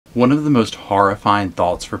One of the most horrifying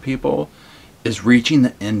thoughts for people is reaching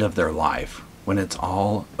the end of their life when it's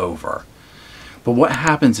all over. But what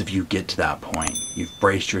happens if you get to that point? You've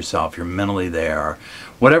braced yourself, you're mentally there.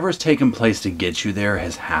 Whatever's taken place to get you there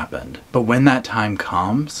has happened. But when that time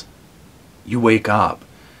comes, you wake up.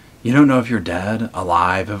 You don't know if you're dead,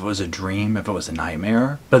 alive, if it was a dream, if it was a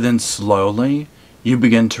nightmare. But then slowly, you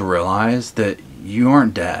begin to realize that you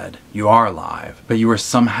aren't dead, you are alive, but you were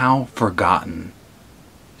somehow forgotten.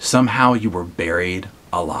 Somehow you were buried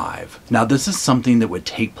alive. Now this is something that would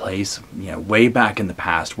take place, way back in the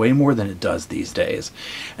past, way more than it does these days.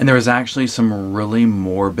 And there was actually some really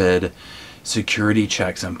morbid security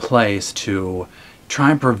checks in place to try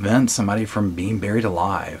and prevent somebody from being buried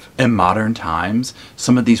alive. In modern times,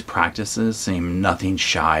 some of these practices seem nothing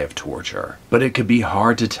shy of torture, but it could be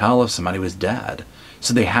hard to tell if somebody was dead.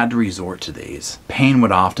 So they had to resort to these. Pain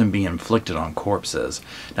would often be inflicted on corpses.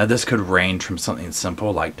 Now this could range from something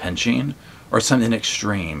simple like pinching, or something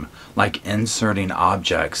extreme like inserting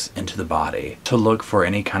objects into the body to look for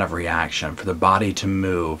any kind of reaction, for the body to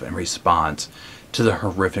move in response to the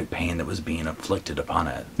horrific pain that was being inflicted upon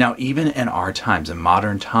it. Now even in our times, in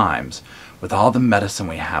modern times, with all the medicine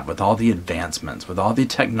we have, with all the advancements, with all the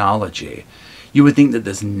technology, you would think that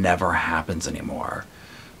this never happens anymore.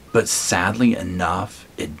 But sadly enough,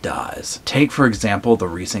 it does. Take, for example, the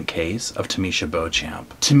recent case of Tamisha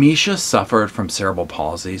Beauchamp. Tamisha suffered from cerebral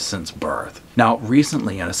palsy since birth. Now,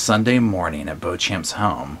 recently on a Sunday morning at Beauchamp's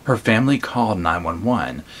home, her family called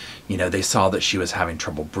 911. They saw that she was having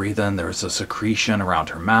trouble breathing, there was a secretion around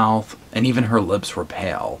her mouth, and even her lips were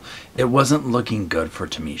pale. It wasn't looking good for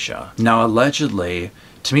Tamisha. Now, allegedly,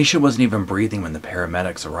 Tamisha wasn't even breathing when the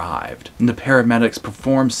paramedics arrived. And the paramedics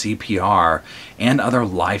performed CPR and other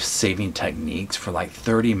life-saving techniques for like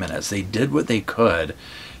 30 minutes. They did what they could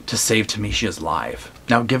to save Tamisha's life.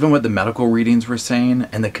 Now, given what the medical readings were saying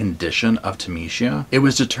and the condition of Tamisha, it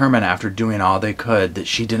was determined after doing all they could that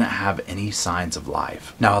she didn't have any signs of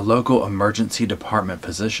life. Now, a local emergency department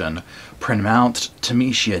physician pronounced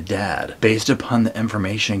Tamisha dead based upon the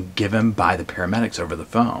information given by the paramedics over the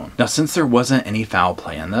phone. Now, since there wasn't any foul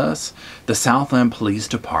play in this, the Southland Police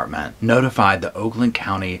Department notified the Oakland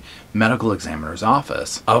County Medical Examiner's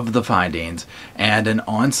Office of the findings, and an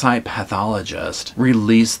on-site pathologist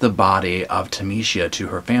released the body of Tamisha to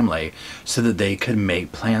her family so that they could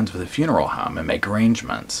make plans for the funeral home and make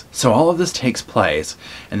arrangements. So all of this takes place,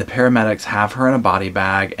 and the paramedics have her in a body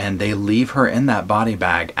bag, and they leave her in that body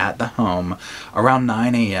bag at the home around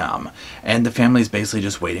 9 a.m. And the family's basically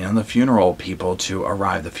just waiting on the funeral people to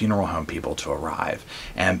arrive, the funeral home people to arrive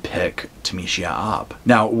and pick Tamisha up.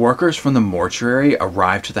 Now, workers from the mortuary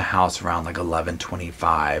arrived to the house around like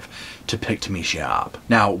 11:25 to pick Tamisha up.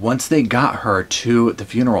 Now, once they got her to the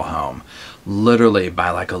funeral home, literally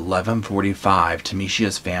by like 11:45,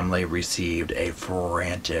 Tamisha's family received a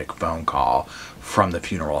frantic phone call from the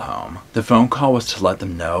funeral home. The phone call was to let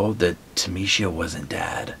them know that Tamisha wasn't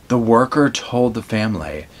dead. The worker told the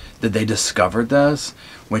family that they discovered this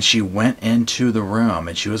when she went into the room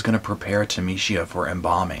and she was going to prepare Tamisha for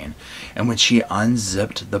embalming. And when she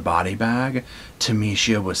unzipped the body bag,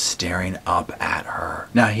 Tamisha was staring up at her.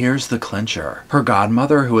 Now here's the clincher. Her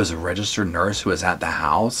godmother, who was a registered nurse who was at the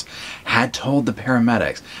house, had told the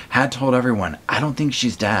paramedics, had told everyone, I don't think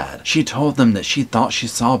she's dead. She told them that she thought she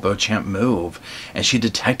saw Beauchamp move and she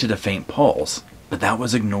detected a faint pulse. But that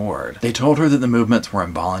was ignored. They told her that the movements were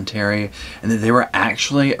involuntary and that they were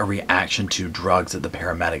actually a reaction to drugs that the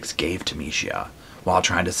paramedics gave Tamisha while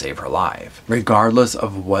trying to save her life. Regardless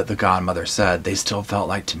of what the godmother said, they still felt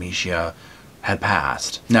like Tamisha had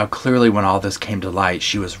passed. Now clearly when all this came to light,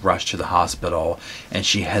 she was rushed to the hospital, and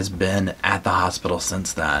she has been at the hospital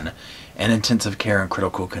since then in intensive care and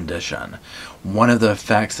critical condition. One of the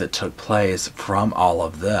effects that took place from all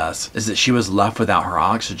of this is that she was left without her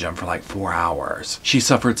oxygen for like 4 hours. She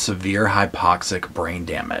suffered severe hypoxic brain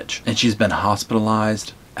damage, and she's been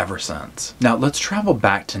hospitalized ever since. Now let's travel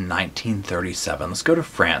back to 1937. Let's go to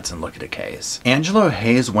France and look at a case. Angelo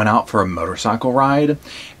Hayes went out for a motorcycle ride,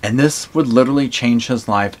 and this would literally change his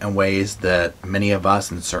life in ways that many of us,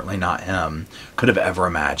 and certainly not him, could have ever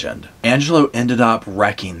imagined. Angelo ended up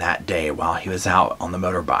wrecking that day while he was out on the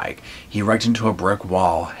motorbike. He wrecked into a brick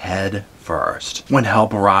wall head first. When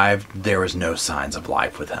help arrived, there was no signs of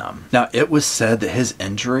life with him. Now, it was said that his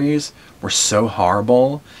injuries were so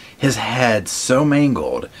horrible, his head so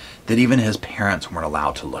mangled, that even his parents weren't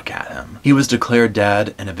allowed to look at him. He was declared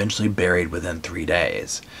dead and eventually buried within 3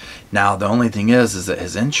 days. Now, the only thing is that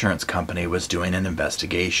his insurance company was doing an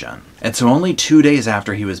investigation. And so only 2 days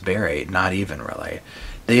after he was buried, not even really,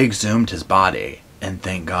 they exhumed his body And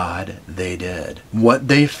thank God they did. What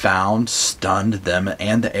they found stunned them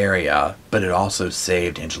and the area, but it also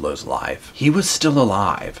saved Angelo's life. He was still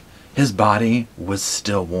alive. His body was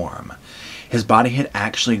still warm. His body had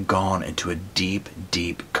actually gone into a deep,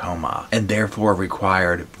 deep coma and therefore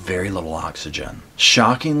required very little oxygen.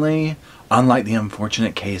 Shockingly, unlike the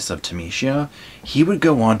unfortunate case of Tamisha, he would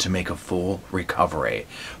go on to make a full recovery,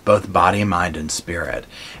 both body, mind, and spirit.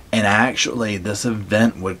 And actually, this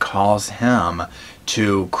event would cause him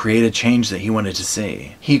to create a change that he wanted to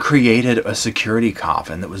see. He created a security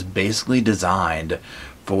coffin that was basically designed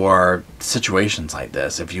for situations like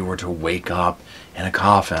this. If you were to wake up in a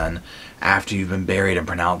coffin after you've been buried and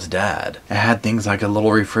pronounced dead. It had things like a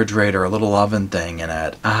little refrigerator, a little oven thing in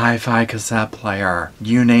it, a hi-fi cassette player.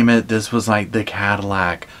 You name it, this was like the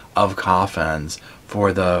Cadillac of coffins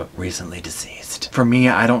for the recently deceased. For me,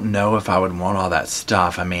 I don't know if I would want all that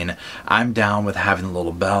stuff. I mean, I'm down with having the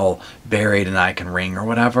little bell buried and I can ring or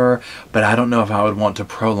whatever, but I don't know if I would want to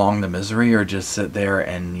prolong the misery or just sit there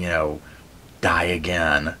and, you know, die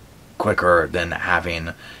again quicker than having,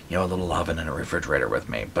 you know, a little oven and a refrigerator with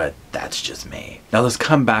me. But that's just me. Now let's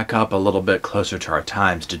come back up a little bit closer to our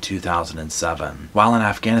times, to 2007. While in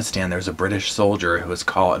Afghanistan, there's a British soldier who was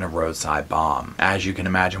caught in a roadside bomb. As you can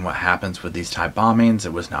imagine what happens with these type bombings,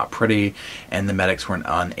 it was not pretty, and the medics were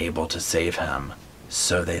unable to save him.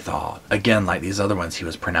 So they thought. Again, like these other ones, he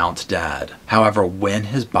was pronounced dead. However, when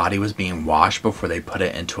his body was being washed before they put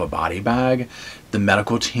it into a body bag, the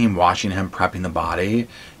medical team washing him, prepping the body,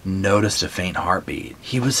 noticed a faint heartbeat.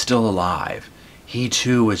 He was still alive. He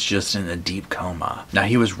too was just in a deep coma. Now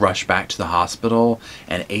he was rushed back to the hospital,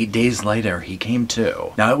 and 8 days later he came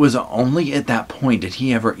to. Now it was only at that point did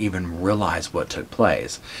he ever even realize what took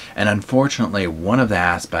place. And unfortunately, one of the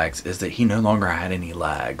aspects is that he no longer had any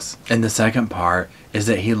legs. And the second part is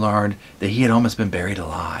that he learned that he had almost been buried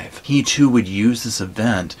alive. He too would use this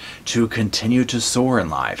event to continue to soar in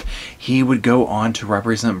life. He would go on to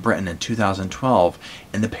represent Britain in 2012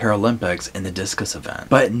 in the Paralympics in the discus event.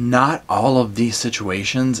 But not all of these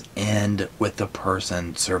situations end with the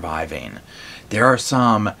person surviving. There are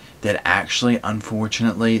some that actually,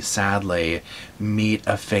 unfortunately, sadly, meet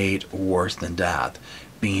a fate worse than death,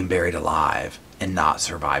 being buried alive and not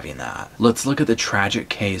surviving that. Let's look at the tragic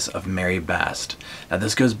case of Mary Best. Now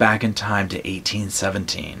this goes back in time to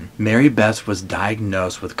 1817. Mary Best was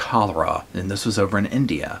diagnosed with cholera, and this was over in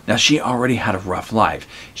India. Now she already had a rough life.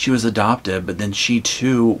 She was adopted, but then she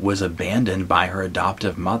too was abandoned by her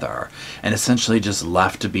adoptive mother and essentially just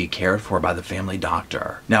left to be cared for by the family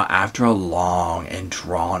doctor. Now after a long and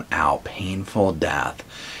drawn out painful death,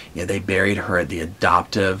 they buried her at the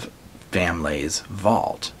adoptive family's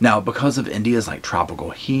vault. Now, because of India's tropical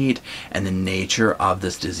heat and the nature of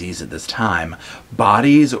this disease at this time,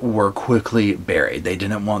 bodies were quickly buried. They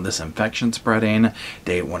didn't want this infection spreading.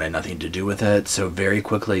 They wanted nothing to do with it. So very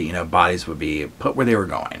quickly, bodies would be put where they were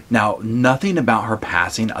going. Now, nothing about her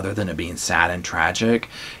passing, other than it being sad and tragic,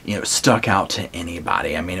 stuck out to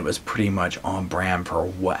anybody. I mean, it was pretty much on brand for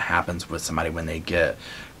what happens with somebody when they get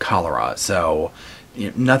cholera. So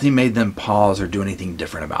nothing made them pause or do anything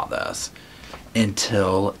different about this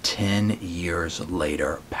until 10 years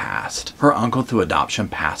later passed. Her uncle through adoption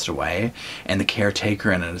passed away, and the caretaker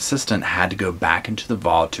and an assistant had to go back into the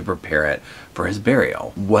vault to prepare it for his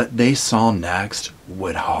burial. What they saw next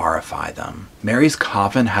would horrify them. Mary's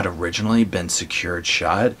coffin had originally been secured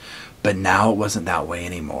shut, but now it wasn't that way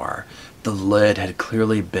anymore. The lid had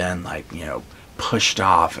clearly been pushed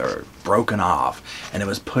off or broken off, and it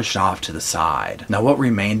was pushed off to the side. Now what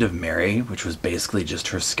remained of Mary, which was basically just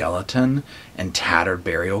her skeleton and tattered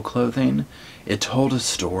burial clothing, it told a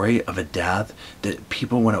story of a death that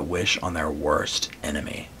people wouldn't wish on their worst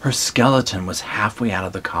enemy. Her skeleton was halfway out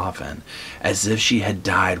of the coffin, as if she had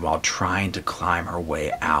died while trying to climb her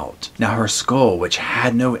way out. Now her skull, which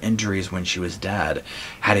had no injuries when she was dead,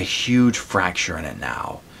 had a huge fracture in it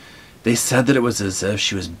now. They said that it was as if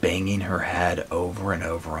she was banging her head over and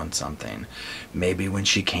over on something. Maybe when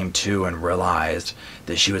she came to and realized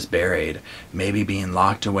that she was buried, maybe being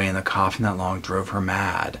locked away in the coffin that long drove her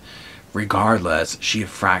mad. Regardless, she had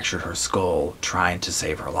fractured her skull trying to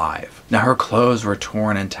save her life. Now her clothes were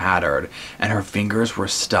torn and tattered, and her fingers were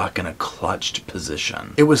stuck in a clutched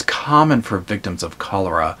position. It was common for victims of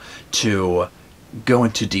cholera to go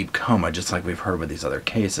into deep coma, just like we've heard with these other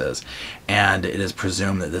cases, and it is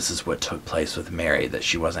presumed that this is what took place with Mary, that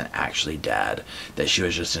she wasn't actually dead, that she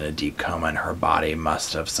was just in a deep coma, and her body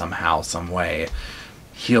must have somehow, some way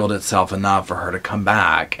healed itself enough for her to come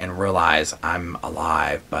back and realize, I'm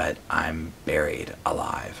alive, but I'm buried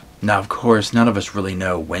alive. Now, of course, none of us really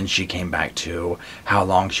know when she came back to, how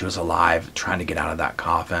long she was alive trying to get out of that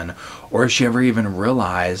coffin, or if she ever even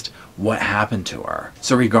realized what happened to her.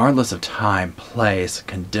 So regardless of time, place,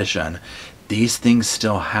 condition, these things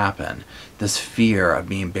still happen. This fear of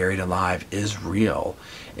being buried alive is real.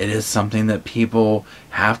 It is something that people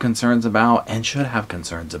have concerns about and should have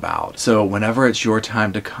concerns about. So whenever it's your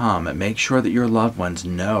time to come, make sure that your loved ones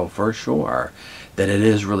know for sure that it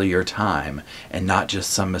is really your time and not just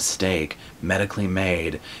some mistake medically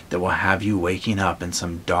made that will have you waking up in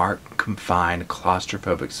some dark, confined,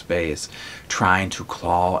 claustrophobic space trying to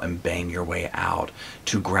claw and bang your way out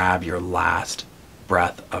to grab your last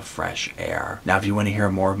breath of fresh air. Now, if you want to hear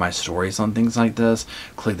more of my stories on things like this,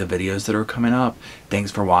 click the videos that are coming up.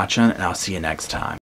 Thanks for watching, and I'll see you next time.